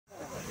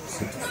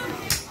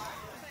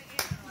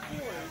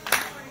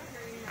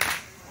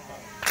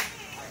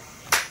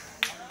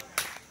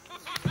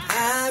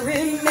I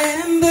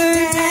remember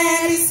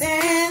Daddy's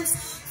hands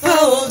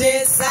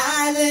folded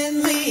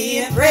silently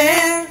in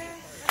prayer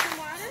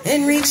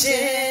and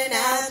reaching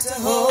out to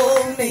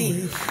hold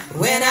me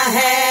when I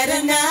had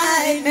a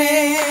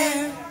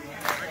nightmare.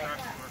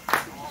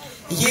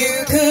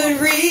 You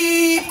could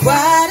read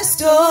quite a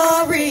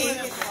story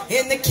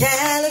in the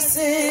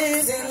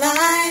calluses and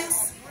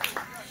lines.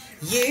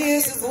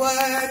 Years of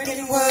work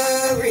and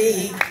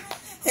worry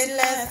had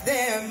left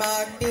their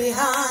mark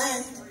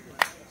behind.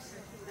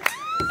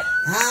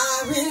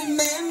 I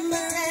remember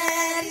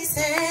Daddy's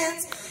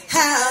hands,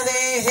 how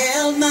they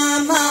held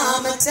my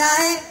mama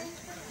tight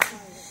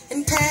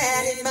and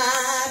patted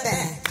my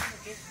back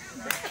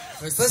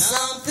for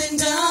something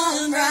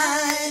done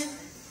right.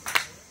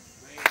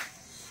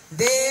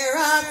 There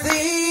are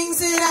things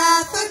that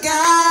I've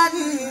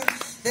forgotten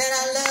that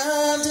I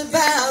loved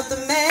about the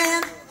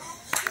man,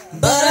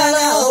 but I'll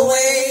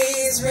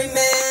always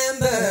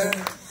remember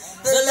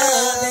the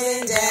love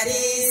in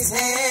Daddy's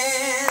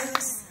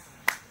hands.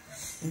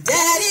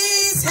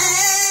 Daddy's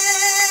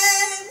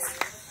hands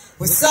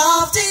were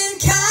soft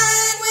and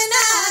kind when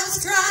I was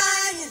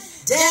crying.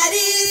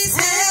 Daddy's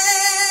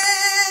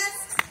hands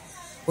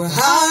were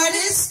hard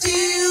as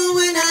steel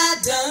when I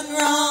done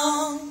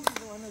wrong.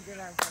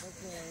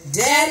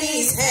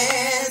 Daddy's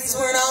hands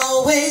weren't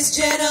always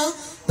gentle,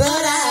 but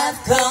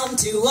I've come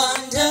to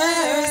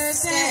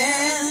understand.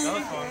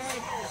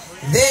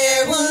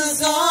 There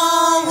was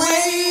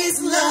always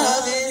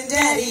love in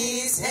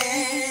Daddy's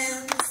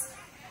hands.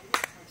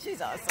 She's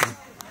awesome.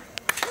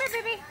 Come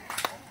here, baby.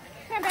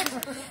 Come here,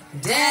 baby.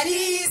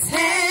 Daddy's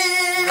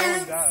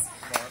hands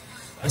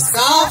were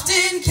soft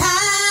and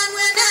kind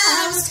when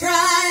I was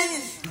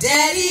crying.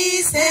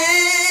 Daddy's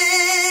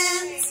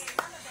hands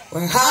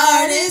were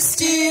hard as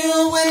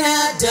steel when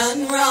I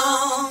done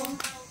wrong.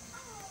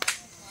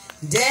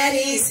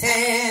 Daddy's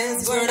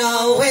hands weren't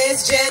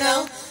always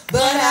gentle,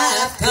 but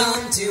I've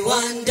come to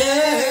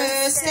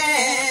understand.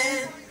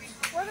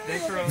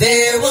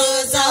 There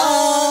was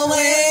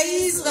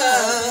always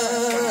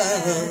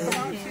love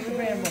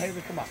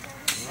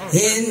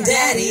in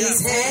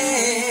Daddy's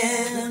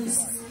hands.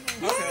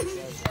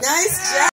 Nice job.